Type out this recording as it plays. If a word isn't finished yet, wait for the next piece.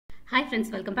Hi friends,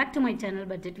 welcome back to my channel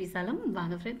Budget Visalam.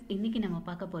 வாங்க friends, இன்னைக்கு நம்ம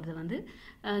பார்க்க போறது வந்து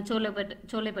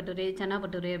சோலை பட்டூரே, சன்னா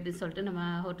பட்டூரே அப்படி சொல்லிட்டு நம்ம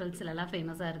ஹோட்டல்ஸ்ல எல்லாம்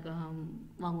ஃபேமஸா இருக்கு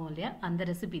வாங்குவோம் இல்லையா? அந்த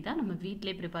ரெசிபி தான் நம்ம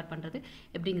வீட்லயே ப்ரிப்பேர் பண்றது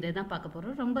எப்படிங்கறத தான் பார்க்க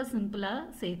போறோம். ரொம்ப சிம்பிளா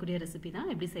செய்யக்கூடிய ரெசிபி தான்.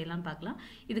 எப்படி செய்யலாம்னு பார்க்கலாம்.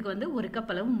 இதுக்கு வந்து 1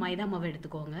 கப் அளவு மைதா மாவு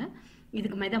எடுத்துக்கோங்க.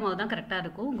 இதுக்கு மைதா மாவு தான் கரெக்டா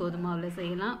இருக்கும். கோதுமை மாவுல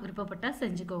செய்யலாம். விருப்பப்பட்டா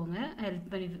செஞ்சுக்கோங்க. ஹெல்த்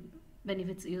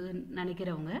பெனிஃபிட்ஸ்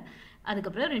நினைக்கிறவங்க.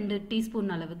 அதுக்கப்புறம் 2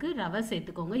 டீஸ்பூன் அளவுக்கு ரவை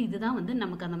சேர்த்துக்கோங்க. இதுதான் வந்து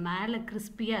நமக்கு அந்த மேலே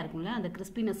கிறிஸ்பியாக இருக்கும்ல, அந்த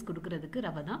கிறிஸ்பினஸ் கொடுக்கறதுக்கு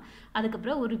ரவை தான்.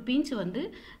 அதுக்கப்புறம் ஒரு பிஞ்ச் வந்து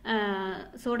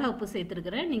சோடா உப்பு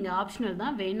சேர்த்துருக்குறேன். நீங்கள் ஆப்ஷனல்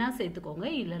தான், வேணா சேர்த்துக்கோங்க,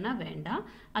 இல்லைன்னா வேண்டாம்.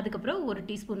 அதுக்கப்புறம் 1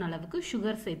 டீஸ்பூன் அளவுக்கு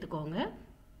சுகர் சேர்த்துக்கோங்க.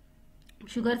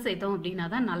 சுகர் சேர்த்தோம் அப்படின்னா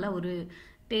தான் நல்ல ஒரு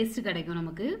டேஸ்ட் கிடைக்கும்,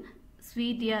 நமக்கு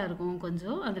ஸ்வீட்டியாக இருக்கும்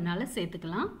கொஞ்சம், அதனால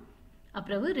சேர்த்துக்கலாம்.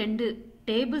 அப்புறம் 2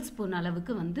 டேபிள் ஸ்பூன்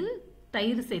அளவுக்கு வந்து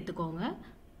தயிர் சேர்த்துக்கோங்க.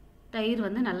 தயிர்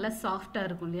வந்து நல்லா சாஃப்டாக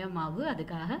இருக்கும் இல்லையா மாவு,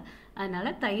 அதுக்காக.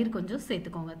 அதனால தயிர் கொஞ்சம்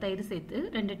சேர்த்துக்கோங்க. தயிர் சேர்த்து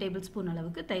 2 டேபிள் ஸ்பூன்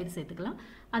அளவுக்கு தயிர் சேர்த்துக்கலாம்.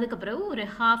 அதுக்கப்புறம் ஒரு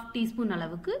 1/2 டீஸ்பூன்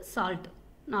அளவுக்கு சால்ட்,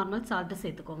 நார்மல் சால்ட்டு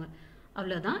சேர்த்துக்கோங்க.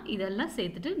 அவ்வளோதான். இதெல்லாம்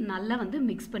சேர்த்துட்டு நல்லா வந்து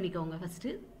மிக்ஸ் பண்ணிக்கோங்க.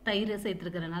 ஃபஸ்ட்டு தயிர்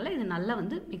சேர்த்துருக்கிறதுனால இது நல்லா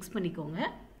வந்து மிக்ஸ்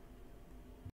பண்ணிக்கோங்க.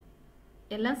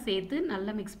 எல்லாம் சேர்த்து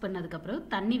நல்லா மிக்ஸ் பண்ணதுக்கப்புறம்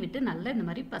தண்ணி விட்டு நல்லா இந்த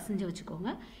மாதிரி பசைஞ்சு வச்சுக்கோங்க.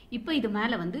 இப்போ இது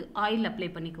மேலே வந்து ஆயில் அப்ளை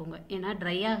பண்ணிக்கோங்க. ஏன்னா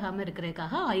ட்ரை ஆகாமல்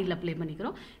இருக்கிறதுக்காக ஆயில் அப்ளை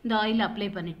பண்ணிக்கிறோம். இந்த ஆயில்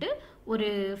அப்ளை பண்ணிவிட்டு ஒரு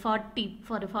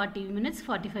 40 மினிட்ஸ்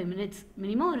 45 மினிட்ஸ்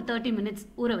மினிமம் ஒரு 30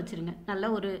 மினிட்ஸ் ஊற வச்சுருங்க. நல்லா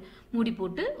ஒரு மூடி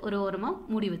போட்டு ஒரு ஓரமாக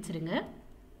மூடி வச்சுருங்க.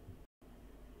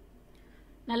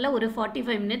 நல்லா ஒரு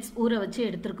 45 மினிட்ஸ் ஊற வச்சு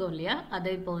எடுத்துருக்கோம் இல்லையா, அதை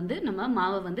இப்போ வந்து நம்ம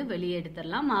மாவை வந்து வெளியே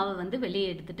எடுத்துடலாம். மாவை வந்து வெளியே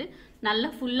எடுத்துட்டு நல்லா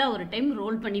ஃபுல்லாக ஒரு டைம்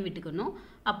ரோல் பண்ணி விட்டுக்கணும்.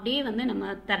 அப்படியே வந்து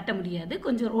நம்ம திரட்ட முடியாது,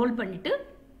 கொஞ்சம் ரோல் பண்ணிவிட்டு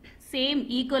சேம்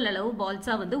ஈக்குவல் அளவு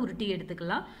பால்ஸாக வந்து உருட்டி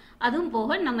எடுத்துக்கலாம். அதுவும்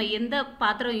போக நம்ம எந்த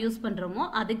பாத்திரம் யூஸ் பண்ணுறோமோ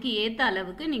அதுக்கு ஏற்ற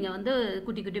அளவுக்கு நீங்கள் வந்து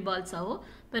குட்டி குட்டி பால்ஸாவோ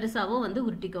பெருசாவோ வந்து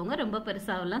உருட்டிக்கோங்க. ரொம்ப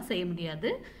பெருசாவெல்லாம் செய்ய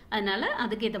முடியாது, அதனால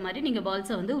அதுக்கேற்ற மாதிரி நீங்கள்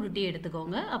பால்ஸை வந்து உருட்டி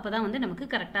எடுத்துக்கோங்க. அப்போ தான் வந்து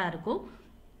நமக்கு கரெக்டாக இருக்கும்.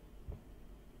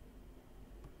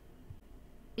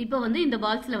 இப்போ வந்து இந்த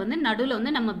பால்ஸில் வந்து நடுவில்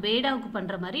வந்து நம்ம பேடாவுக்கு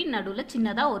பண்ணுற மாதிரி நடுவில்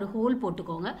சின்னதாக ஒரு ஹோல்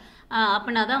போட்டுக்கோங்க.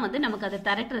 அப்படின்னா தான் வந்து நமக்கு அதை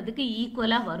திரட்டுறதுக்கு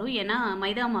ஈக்குவலாக வரும். ஏன்னா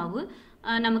மைதா மாவு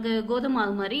நமக்கு கோதுமை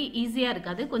மாவு மாதிரி ஈஸியாக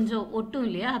இருக்காது, கொஞ்சம் ஒட்டும்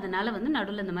இல்லையா, அதனால வந்து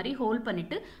நடுவில் இந்த மாதிரி ஹோல்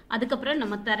பண்ணிவிட்டு அதுக்கப்புறம்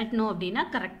நம்ம திரட்டணும் அப்படின்னா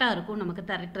கரெக்டாக இருக்கும் நமக்கு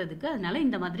திரட்டுறதுக்கு. அதனால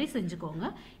இந்த மாதிரி செஞ்சுக்கோங்க.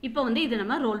 இப்போ வந்து இதை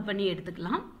நம்ம ரோல் பண்ணி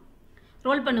எடுத்துக்கலாம்.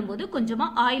 ரோல் பண்ணும்போது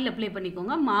கொஞ்சமாக ஆயில் அப்ளை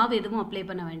பண்ணிக்கோங்க. மாவு எதுவும் அப்ளை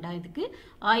பண்ண வேண்டாம். இதுக்கு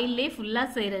ஆயிலே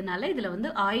ஃபுல்லாக செய்கிறதுனால இதில் வந்து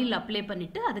ஆயில் அப்ளை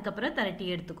பண்ணிவிட்டு அதுக்கப்புறம் திரட்டி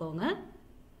எடுத்துக்கோங்க.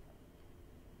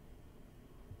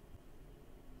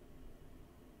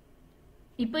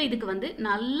 இப்போ இதுக்கு வந்து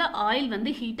நல்ல ஆயில்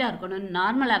வந்து ஹீட்டாக இருக்கணும்.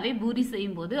 நார்மலாகவே பூரி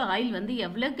செய்யும் போது ஆயில் வந்து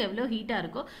எவ்வளோக்கு எவ்வளோ ஹீட்டாக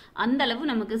இருக்கோ அந்த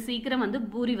அளவு நமக்கு சீக்கிரம் வந்து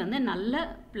பூரி வந்து நல்ல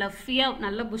ப்ளஃபியாக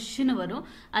நல்ல புஷ்ஷுன்னு வரும்.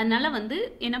 அதனால வந்து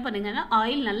என்ன பண்ணுங்கன்னா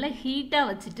ஆயில் நல்லா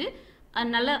ஹீட்டாக வச்சுட்டு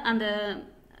நல்லா அந்த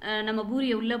நம்ம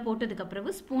பூரியை உள்ளே போட்டதுக்கு அப்புறம்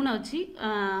ஸ்பூனை வச்சு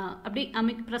அப்படி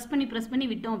ப்ரெஸ் பண்ணி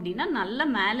விட்டோம் அப்படின்னா நல்லா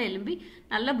மேலே எலும்பி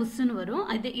நல்லா புஷ்ஷுன்னு வரும்.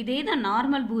 இதே தான்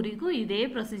நார்மல் பூரிக்கும் இதே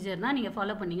ப்ரொசீஜர் தான் நீங்கள்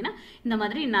ஃபாலோ பண்ணிங்கன்னா இந்த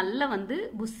மாதிரி நல்லா வந்து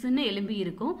புஷ்ஷுன்னு எலும்பி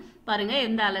இருக்கும். பாருங்கள்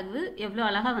எந்த அளவு எவ்வளோ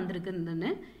அழகாக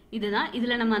வந்திருக்குன்னு. இதுதான்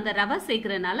இதில் நம்ம அந்த ரவை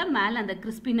சேர்க்கறதுனால மேலே அந்த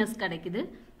கிறிஸ்பினஸ் கிடைக்குது.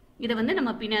 இதை வந்து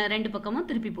நம்ம 2 பக்கமும்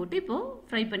திருப்பி போட்டு இப்போது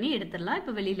ஃப்ரை பண்ணி எடுத்துடலாம்.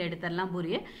 இப்போ வெளியில் எடுத்துடலாம்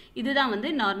பூரியை. இதுதான் வந்து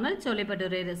நார்மல் சோலை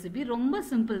பட்டூரே ரெசிபி. ரொம்ப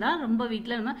சிம்பிள் தான், ரொம்ப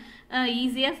வீட்டில் நம்ம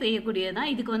ஈஸியாக செய்யக்கூடியதான்.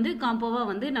 இதுக்கு வந்து காம்போவாக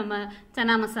வந்து நம்ம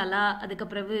சன்னா மசாலா,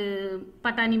 அதுக்கப்புறவு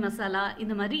பட்டாணி மசாலா,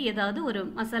 இந்த மாதிரி ஏதாவது ஒரு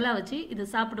மசாலா வச்சு இது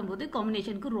சாப்பிடும்போது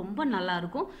காம்பினேஷனுக்கு ரொம்ப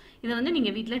நல்லாயிருக்கும். இதை வந்து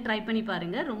நீங்கள் வீட்டில் ட்ரை பண்ணி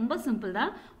பாருங்கள். ரொம்ப சிம்பிள்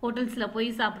தான். ஹோட்டல்ஸில்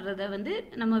போய் சாப்பிட்றத வந்து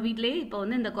நம்ம வீட்டிலே இப்போ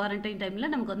வந்து இந்த குவாரண்டைன்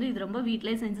டைமில் நமக்கு வந்து இது ரொம்ப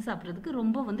வீட்டிலே செஞ்சு சாப்பிட்றதுக்கு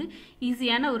ரொம்ப வந்து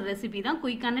ஈஸியான ஒரு ரெசிபி தான்.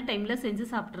 குயிக்கான டைம்ல செஞ்சு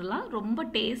சாப்பிட்றலாம். ரொம்ப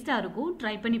டேஸ்டா இருக்கும்.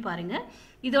 ட்ரை பண்ணி பாருங்க.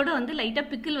 இதோட வந்து லைட்டா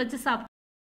பிக்கிள் வச்சு சாப்பிட்டு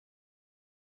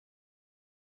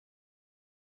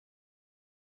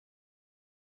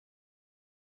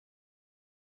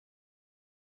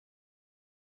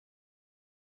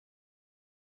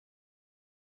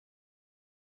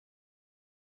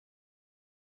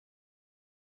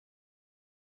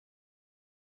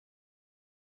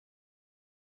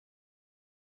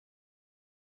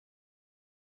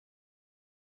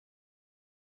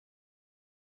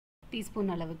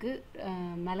டீஸ்பூன் அளவுக்கு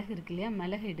மிளகு இருக்கு இல்லையா,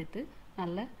 மிளகு எடுத்து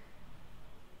நல்லா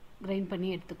கிரைண்ட் பண்ணி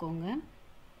எடுத்துக்கோங்க.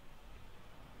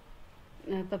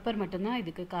 பெப்பர் மட்டும்தான்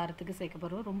இதுக்கு காரத்துக்கு சேர்க்க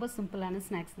போகிறோம். ரொம்ப சிம்பிளான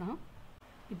ஸ்நாக்ஸ் தான்.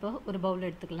 இப்போ ஒரு பவுல்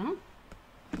எடுத்துக்கலாம்.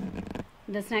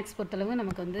 இந்த ஸ்நாக்ஸ் பொறுத்தளவு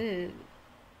நமக்கு வந்து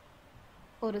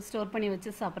ஒரு ஸ்டோர் பண்ணி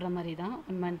வச்சு சாப்பிட்ற மாதிரி தான்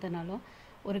 1 மந்த்னாலும்.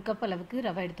 1 கப் அளவுக்கு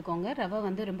ரவை எடுத்துக்கோங்க. ரவை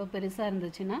வந்து ரொம்ப பெருசாக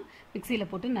இருந்துச்சுன்னா மிக்சியில்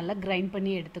போட்டு நல்லா கிரைண்ட்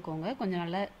பண்ணி எடுத்துக்கோங்க. கொஞ்சம்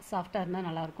நல்லா சாஃப்டாக இருந்தால்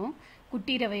நல்லாயிருக்கும்.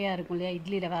 குட்டி ரவையாக இருக்கும் இல்லையா,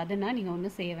 இட்லி ரவை, அதுனா நீங்கள்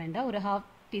ஒன்றும் செய்ய வேண்டாம். ஒரு 1/2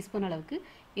 டீஸ்பூன் அளவுக்கு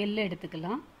எள்ளு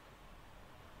எடுத்துக்கலாம்.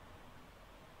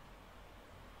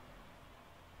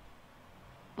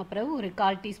 அப்புறம் ஒரு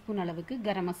 1/4 டீஸ்பூன் அளவுக்கு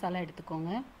கரம் மசாலா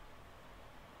எடுத்துக்கோங்க,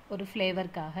 ஒரு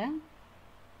ஃப்ளேவருக்காக.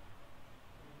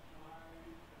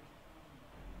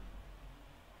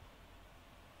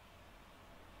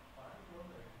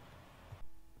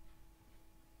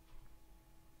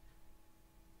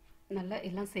 நல்லா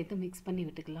எல்லாம் சேர்த்து மிக்ஸ் பண்ணி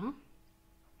விட்டுக்கலாம்.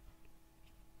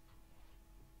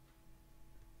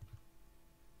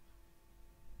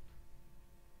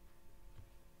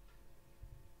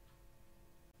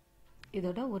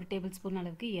 இதோட ஒரு டேபிள் ஸ்பூன்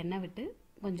அளவுக்கு எண்ணெய் விட்டு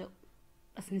கொஞ்சம்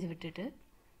பசைஞ்சு விட்டுட்டு,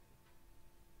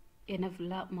 எண்ணெய்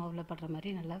ஃபுல்லாக மாவில் படுற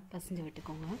மாதிரி நல்லா பசைஞ்சு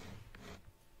விட்டுக்கோங்க.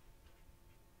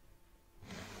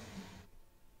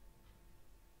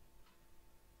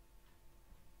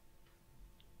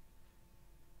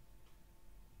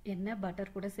 எண்ணெய்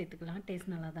பட்டர் கூட சேர்த்துக்கலாம்,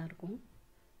 டேஸ்ட் நல்லா தான் இருக்கும்.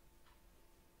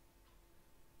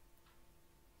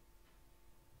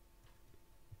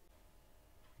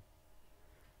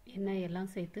 எண்ணெய்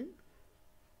எல்லாம் சேர்த்து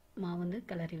மாவு வந்து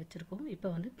கிளறி வச்சுருக்கோம். இப்போ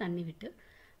வந்து தண்ணி விட்டு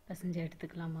பசைஞ்சு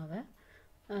எடுத்துக்கலாம் மாவை.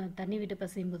 தண்ணி விட்டு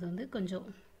பசையும் போது வந்து கொஞ்சம்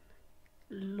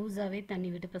லூஸாகவே தண்ணி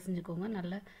விட்டு பசைஞ்சுக்கோங்க.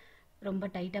 நல்லா ரொம்ப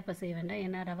டைட்டாக பசைய வேண்டாம்,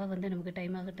 ஏன்னா ரவை வந்து நமக்கு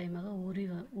டைமாக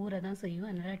ஊற தான் செய்யும்,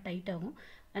 அதனால் டைட் ஆகும்.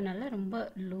 அதனால் ரொம்ப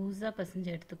லூஸாக பசைஞ்சு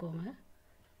எடுத்துக்கோங்க.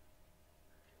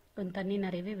 கொஞ்சம் தண்ணி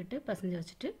நிறையவே விட்டு பசைஞ்சு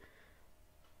வச்சுட்டு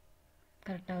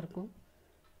கரெக்டாக இருக்கும்.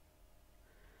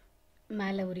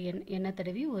 மேலே ஒரு எண்ணெய்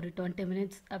தடவி ஒரு 20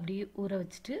 மினிட்ஸ் அப்படி ஊற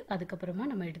வச்சுட்டு அதுக்கப்புறமா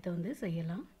நம்ம எடுத்து வந்து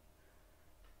செய்யலாம்.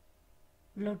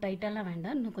 இவ்வளோ டைட்டாலாம்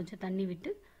வேண்டாம், இன்னும் கொஞ்சம் தண்ணி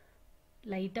விட்டு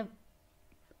லைட்டாக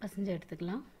பசைஞ்சு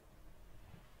எடுத்துக்கலாம்.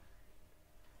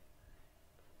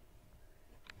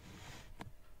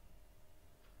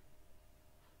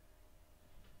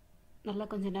 நல்லா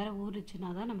கொஞ்சம் நேரம் ஊறிச்சுன்னா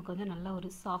தான் நமக்கு வந்து நல்லா ஒரு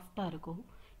சாஃப்டாக இருக்கும்.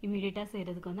 இமீடியட்டாக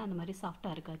செய்கிறதுக்கு வந்து அந்த மாதிரி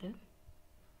சாஃப்டாக இருக்காது.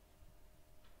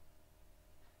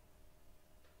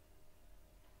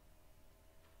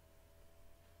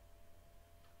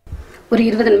 ஒரு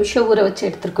 20 நிமிஷம் ஊற வச்சு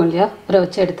எடுத்துருக்கோம் இல்லையா, ஊற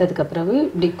வச்சு எடுத்ததுக்கப்புறம்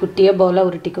இப்படி குட்டியாக பவுலாக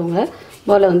உருட்டிக்கோங்க.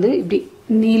 பவுலை வந்து இப்படி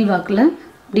நீள் வாக்கில்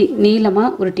இப்படி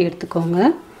நீளமாக உருட்டி எடுத்துக்கோங்க.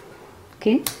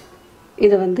 ஓகே,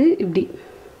 இதை வந்து இப்படி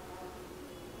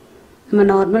நம்ம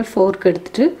நார்மல் ஃபோர்க்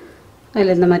எடுத்துகிட்டு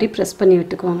அதில் இந்த மாதிரி ப்ரெஸ் பண்ணி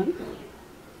விட்டுக்கோங்க.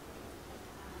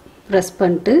 ப்ரெஸ்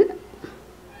பண்ணிட்டு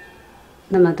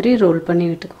இந்த மாதிரி ரோல் பண்ணி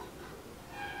விட்டுக்கோங்க.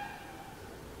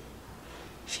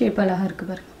 ஷேப் அழகாக இருக்குது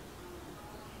பாருங்கள்.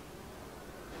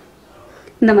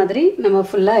 இந்த மாதிரி நம்ம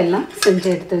ஃபுல்லாக எல்லாம் செஞ்சு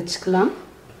எடுத்து வச்சுக்கலாம்.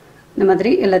 இந்த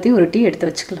மாதிரி எல்லாத்தையும் உருட்டி எடுத்து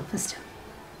வச்சுக்கலாம். ஃபஸ்ட்டு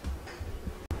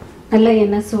நல்லா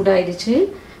எண்ணெய் சூடாகிடுச்சு.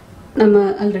 நம்ம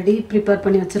ஆல்ரெடி ப்ரிப்பேர்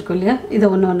பண்ணி வச்சுருக்கோம் இல்லையா, இதை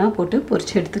ஒன்று ஒன்றா போட்டு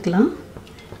பொரிச்சு எடுத்துக்கலாம்.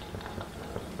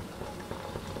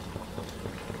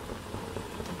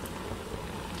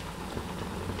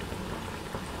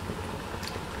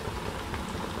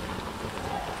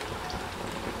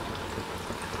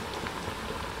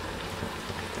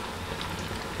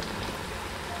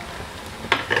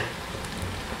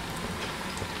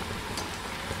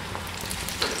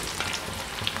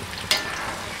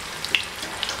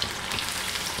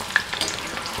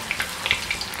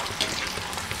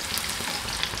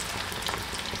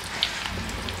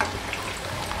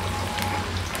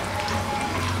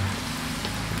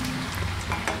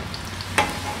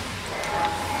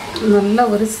 நல்ல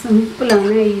ஒரு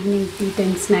சிம்பிளான ஈவினிங் டீ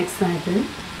டைம் ஸ்நாக்ஸ் தான் இது.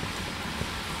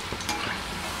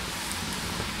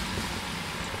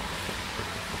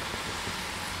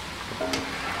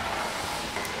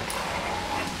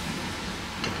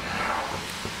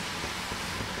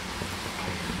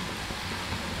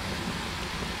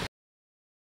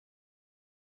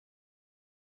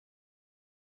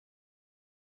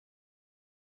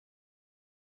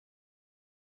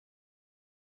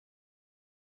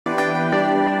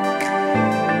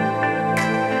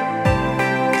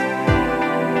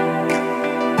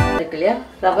 இல்லையா,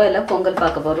 ரவையில் பொங்கல்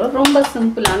பார்க்க போகிறோம். ரொம்ப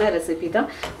சிம்பிளான ரெசிபி தான்.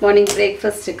 மார்னிங்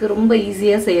பிரேக்ஃபாஸ்ட்டுக்கு ரொம்ப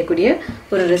ஈஸியாக செய்யக்கூடிய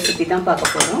ஒரு ரெசிபி தான்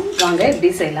பார்க்க போகிறோம். வாங்க எப்படி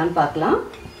செய்யலான்னு பார்க்கலாம்.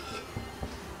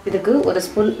 இதுக்கு ஒரு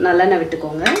ஸ்பூன் நல்லெண்ணெய்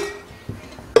விட்டுக்கோங்க.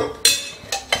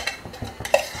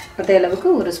 அதே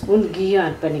அளவுக்கு ஒரு ஸ்பூன் கீயும்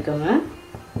ஆட் பண்ணிக்கோங்க.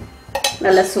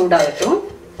 நல்லா சூடாகட்டும்.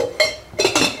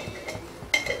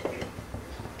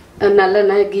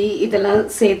 நல்லெண்ணெய் கீ இதெல்லாம்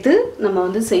சேர்த்து நம்ம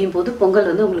வந்து செய்யும்போது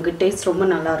பொங்கல் வந்து உங்களுக்கு டேஸ்ட் ரொம்ப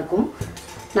நல்லாயிருக்கும்.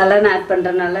 நல்லெண்ணெய் ஆட்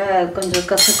பண்ணுறதுனால கொஞ்சம்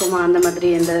கசக்குமா அந்த மாதிரி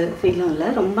எந்த ஃபீலும் இல்லை,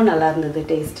 ரொம்ப நல்லா இருந்தது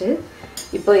டேஸ்ட்டு.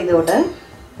 இப்போ இதோட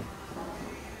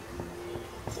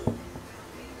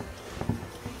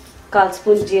 1/4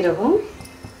 ஸ்பூன் ஜீரகம்,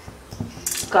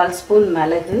 1/4 ஸ்பூன்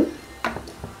மிளகு,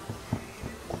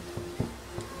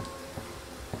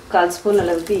 1/4 ஸ்பூன்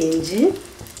அளவுக்கு இஞ்சி,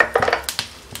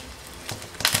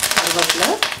 கருவேப்பிலை,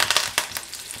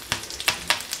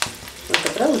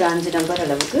 அதுக்கப்புறம் ஒரு 5 நம்பர்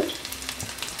அளவுக்கு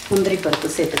முந்திரி பருப்பு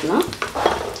சேர்த்துக்கலாம்.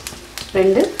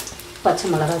 2 பச்சை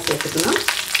மிளகாய் சேர்த்துக்கலாம்.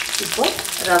 இப்போ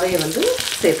ரவையை வந்து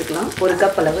சேர்த்துக்கலாம். 1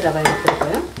 கப் அளவு ரவை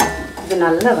எடுத்துருக்கேன். இது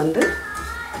நல்லா வந்து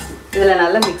இதில்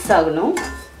நல்லா மிக்ஸ் ஆகணும்.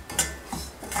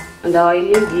 அந்த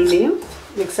ஆயிலையும் கீலையும்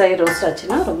மிக்ஸ் ஆகி ரோஸ்ட்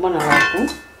ஆச்சுன்னா ரொம்ப நல்லாயிருக்கும்.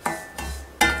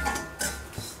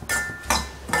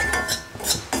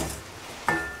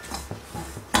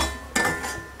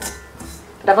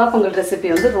 ரவா பொங்கல் ரெசிபி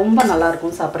வந்து ரொம்ப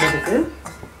நல்லாயிருக்கும் சாப்பிட்றதுக்கு.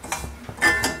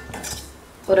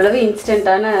 ஓரளவு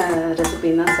இன்ஸ்டண்ட்டான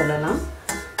ரெசிபின்னு தான் சொல்லலாம்.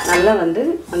 நல்லா வந்து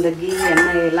அந்த கீ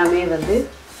எண்ணெய் எல்லாமே வந்து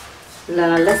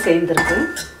இதில் நல்லா சேர்ந்துருக்கு.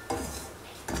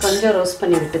 கொஞ்சம் ரோஸ்ட்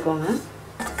பண்ணி விட்டுக்கோங்க.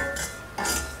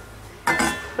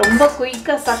 ரொம்ப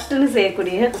குயிக்காக சட்டுன்னு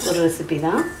செய்யக்கூடிய ஒரு ரெசிபி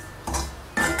தான்.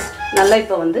 நல்லா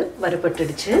இப்போ வந்து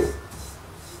வறுபட்டுடுச்சு.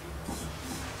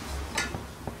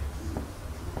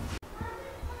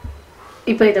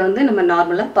 இப்போ இதை வந்து நம்ம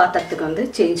நார்மலாக பாத்திரத்துக்கு வந்து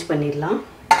சேஞ்ச் பண்ணிடலாம்.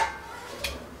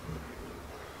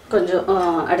 கொஞ்சம்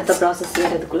அடுத்த ப்ராசஸ்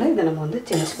செய்கிறதுக்குள்ளே இதை நம்ம வந்து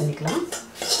சேஞ்ச் பண்ணிக்கலாம்.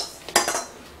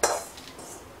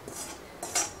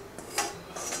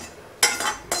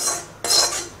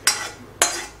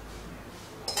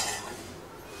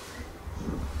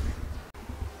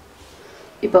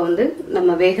 இப்போ வந்து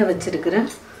நம்ம வேக வச்சிருக்கிற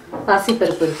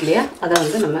பாசிப்பருப்பு இருக்கு இல்லையா, அதை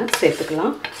வந்து நம்ம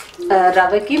சேர்த்துக்கலாம்.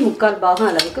 ரவைக்கு 3/4 பாகம்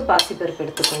அளவுக்கு பாசிப்பருப்பு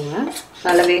எடுத்துக்கோங்க.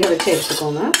 நல்லா வேக வச்சு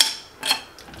எடுத்துக்கோங்க.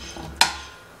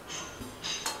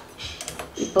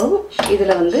 இப்போது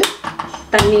இதில் வந்து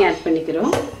தண்ணி ஆட்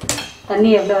பண்ணிக்கிறோம்.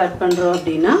 தண்ணி எவ்வளோ ஆட் பண்ணுறோம்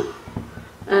அப்படின்னா,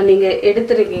 நீங்கள்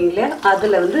எடுத்துருக்கீங்களே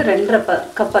அதில் வந்து 2.5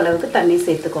 கப் அளவுக்கு தண்ணி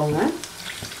சேர்த்துக்கோங்க.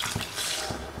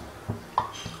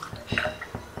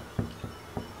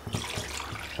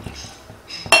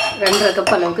 2.5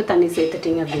 கப் அளவுக்கு தண்ணி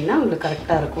சேர்த்துட்டிங்க அப்படின்னா உங்களுக்கு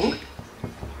கரெக்டாக இருக்கும்.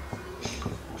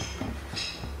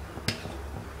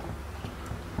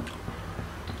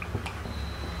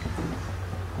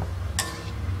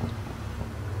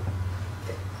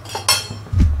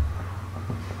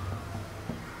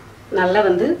 நல்லா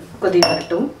வந்து கொதி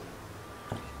வரட்டும்.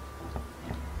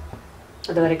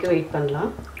 அது வரைக்கும் வெயிட்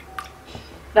பண்ணலாம்.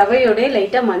 ரவையோட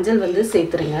லைட்டாக மஞ்சள் வந்து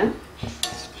சேர்த்துருங்க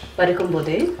வறுக்கும்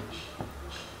போதே.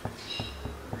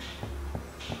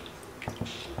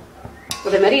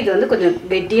 அதே மாதிரி இது வந்து கொஞ்சம்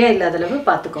கெட்டியாக இல்லாத அளவு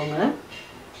பார்த்துக்கோங்க.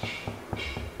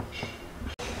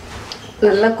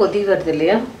 நல்லா கொதி வருது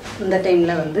இல்லையா, இந்த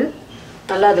டைமில் வந்து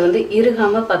நல்லா அது வந்து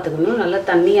இறுகாமல் பார்த்துக்கணும். நல்லா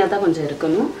தண்ணியாக தான் கொஞ்சம்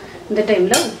இருக்கணும். இந்த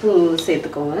டைமில் உப்பு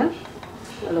சேர்த்துக்கோங்க.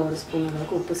 அதில் 1 ஸ்பூன்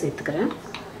அளவுக்கு உப்பு சேர்த்துக்கிறேன்.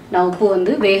 நான் உப்பு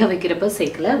வந்து வேக வைக்கிறப்ப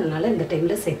சேர்க்கல, அதனால் இந்த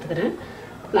டைமில் சேர்த்துக்கிறேன்.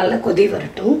 நல்லா கொதி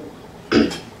வரட்டும்.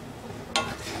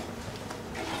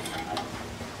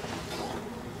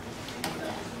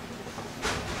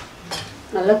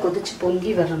 நல்லா கொதிச்சு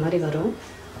பொங்கி வர்ற மாதிரி வரும்.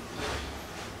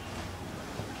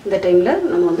 இந்த டைமில்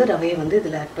நம்ம வந்து ரவையை வந்து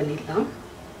இதில் ஆட் பண்ணிடலாம்.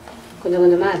 கொஞ்சம்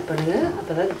கொஞ்சமாக ஆட் பண்ணுங்கள்,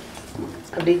 அப்போ தான்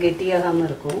அப்படி கெட்டியாகாமல்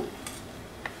இருக்கும்.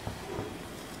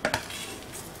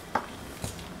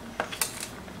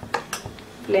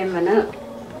 ஃப்ளேம் வேணால்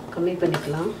கம்மி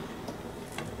பண்ணிக்கலாம்.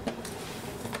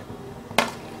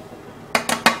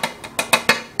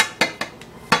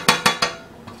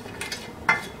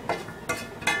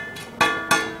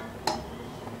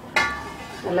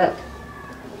 நல்லா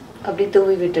அப்படி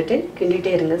தூவி விட்டுட்டு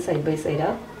கிண்டிகிட்டே இருங்க சைட் பை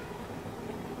சைடாக.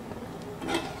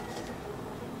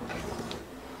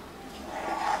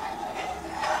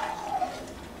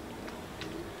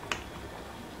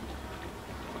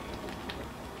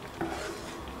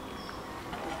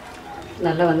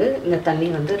 நல்லா வந்து இந்த தண்ணி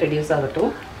வந்து ரெடியூஸ்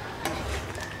ஆகட்டும்.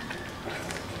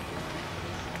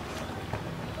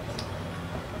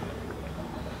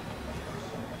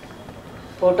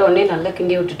 போட்ட உடனே நல்லா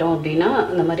கிண்டி விட்டுட்டோம் அப்படின்னா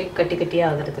அந்த மாதிரி கட்டி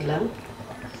கட்டியாக ஆகுறதில்ல.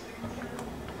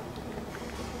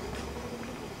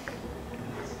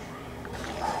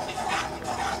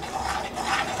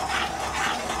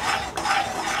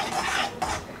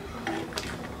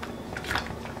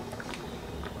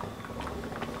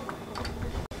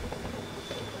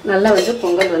 நல்லா வந்து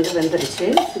பொங்கல் வந்து வெந்துருச்சு.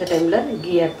 இந்த டைமில்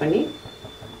கீ ஆட் பண்ணி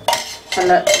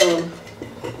நல்லா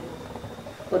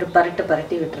ஒரு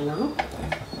பரட்டி விட்டுறலாம்.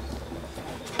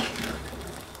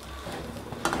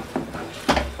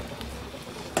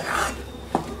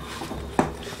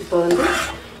 இப்போ வந்து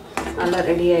நல்லா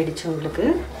ரெடி ஆகிடுச்சு உங்களுக்கு.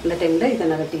 இந்த டைமில் இதை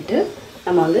நகட்டிட்டு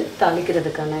நம்ம வந்து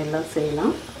தாளிக்கிறதுக்கான எல்லாம்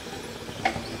செய்யலாம்.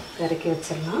 இறக்கி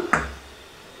வச்சிடலாம்.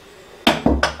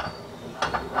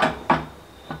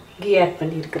 கீ ஆட்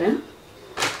பண்ணியிருக்கிறேன்.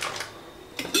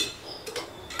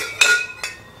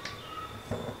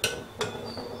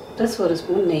 ப்ளஸ் 1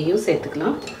 ஸ்பூன் நெய்யும்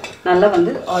சேர்த்துக்கலாம். நல்லா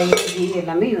வந்து ஆயில் கீ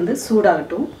எல்லாமே வந்து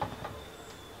சூடாகட்டும்.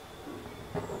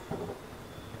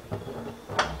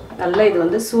 நல்லா இது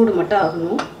வந்து சூடு மட்டும்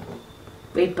ஆகணும்.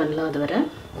 வெயிட் பண்ணலாம் அது வரை.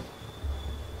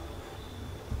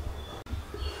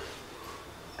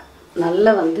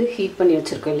 நல்லா வந்து ஹீட் பண்ணி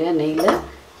வச்சுருக்கோம் இல்லையா நெய்யில்.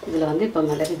 இதில் வந்து இப்போ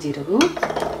மிளகு ஜீரகம்,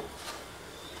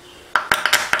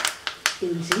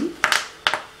 இஞ்சி,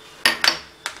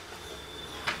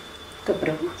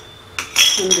 அதுக்கப்புறம்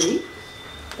முந்திரி,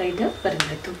 லைட்டாக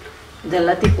பெருங்காயத்தூள் இது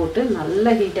எல்லாத்தையும் போட்டு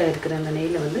நல்லா ஹீட்டாக இருக்கிற அந்த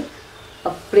நெய்யில் வந்து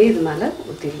அப்படியே இது மேலே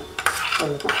ஊற்றிடலாம்.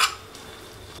 அவ்வளோதான்.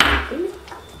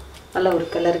 நல்லா ஒரு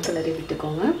கிளறி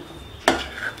விட்டுக்கோங்க.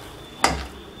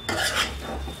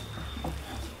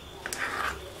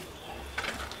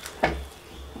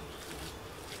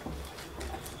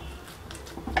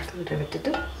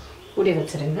 விட்டுட்டு மூடி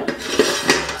வச்சுருங்க.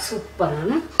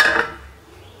 சூப்பரான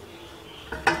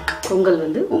பொங்கல்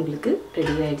வந்து உங்களுக்கு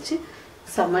ரெடி ஆயிடுச்சு.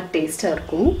 செம்ம டேஸ்ட்டாக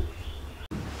இருக்கும்.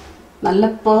 நல்ல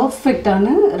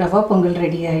பர்ஃபெக்டான ரவா பொங்கல்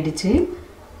ரெடி ஆயிடுச்சு.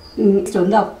 நெக்ஸ்ட்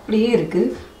வந்து அப்படியே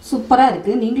இருக்குது, சூப்பராக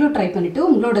இருக்குது. நீங்களும் ட்ரை பண்ணிவிட்டு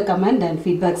உங்களோட கமெண்ட் அண்ட்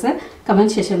ஃபீட்பேக்ஸை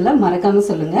கமெண்ட் செஷனில் மறக்காமல்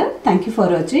சொல்லுங்கள். தேங்க்யூ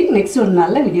ஃபார் வாட்சிங். நெக்ஸ்ட் ஒரு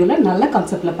நல்ல வீடியோவில் நல்ல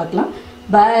கான்செப்டில் பார்க்கலாம்.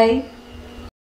 பாய்.